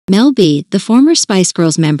Mel B, the former Spice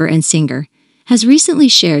Girls member and singer, has recently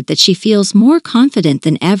shared that she feels more confident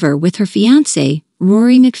than ever with her fiancé,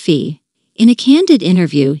 Rory McPhee. In a candid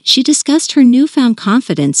interview, she discussed her newfound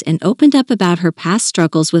confidence and opened up about her past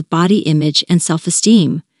struggles with body image and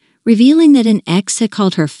self-esteem, revealing that an ex had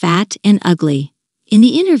called her fat and ugly. In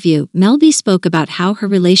the interview, Mel B spoke about how her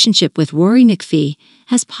relationship with Rory McPhee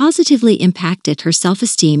has positively impacted her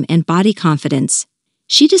self-esteem and body confidence.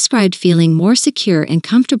 She described feeling more secure and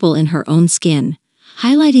comfortable in her own skin,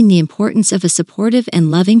 highlighting the importance of a supportive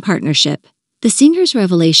and loving partnership. The singer's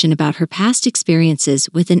revelation about her past experiences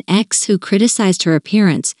with an ex who criticized her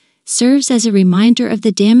appearance serves as a reminder of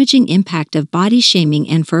the damaging impact of body shaming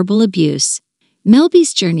and verbal abuse. Mel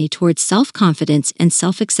B's journey towards self-confidence and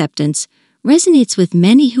self-acceptance resonates with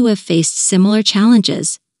many who have faced similar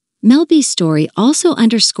challenges. Mel B's story also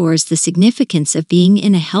underscores the significance of being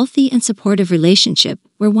in a healthy and supportive relationship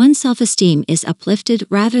where one's self-esteem is uplifted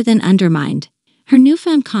rather than undermined. Her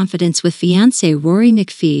newfound confidence with fiancé Rory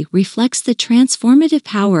McPhee reflects the transformative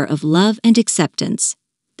power of love and acceptance.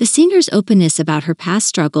 The singer's openness about her past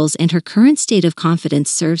struggles and her current state of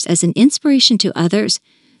confidence serves as an inspiration to others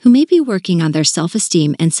who may be working on their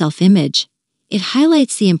self-esteem and self-image. It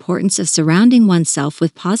highlights the importance of surrounding oneself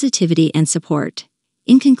with positivity and support.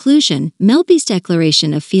 In conclusion, Mel B's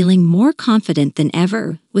declaration of feeling more confident than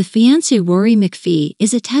ever with fiancé Rory McPhee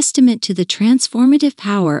is a testament to the transformative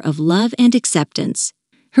power of love and acceptance.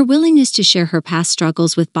 Her willingness to share her past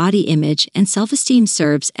struggles with body image and self-esteem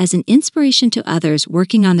serves as an inspiration to others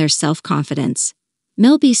working on their self-confidence.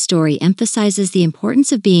 Mel B's story emphasizes the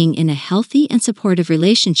importance of being in a healthy and supportive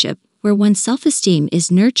relationship where one's self-esteem is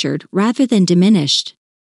nurtured rather than diminished.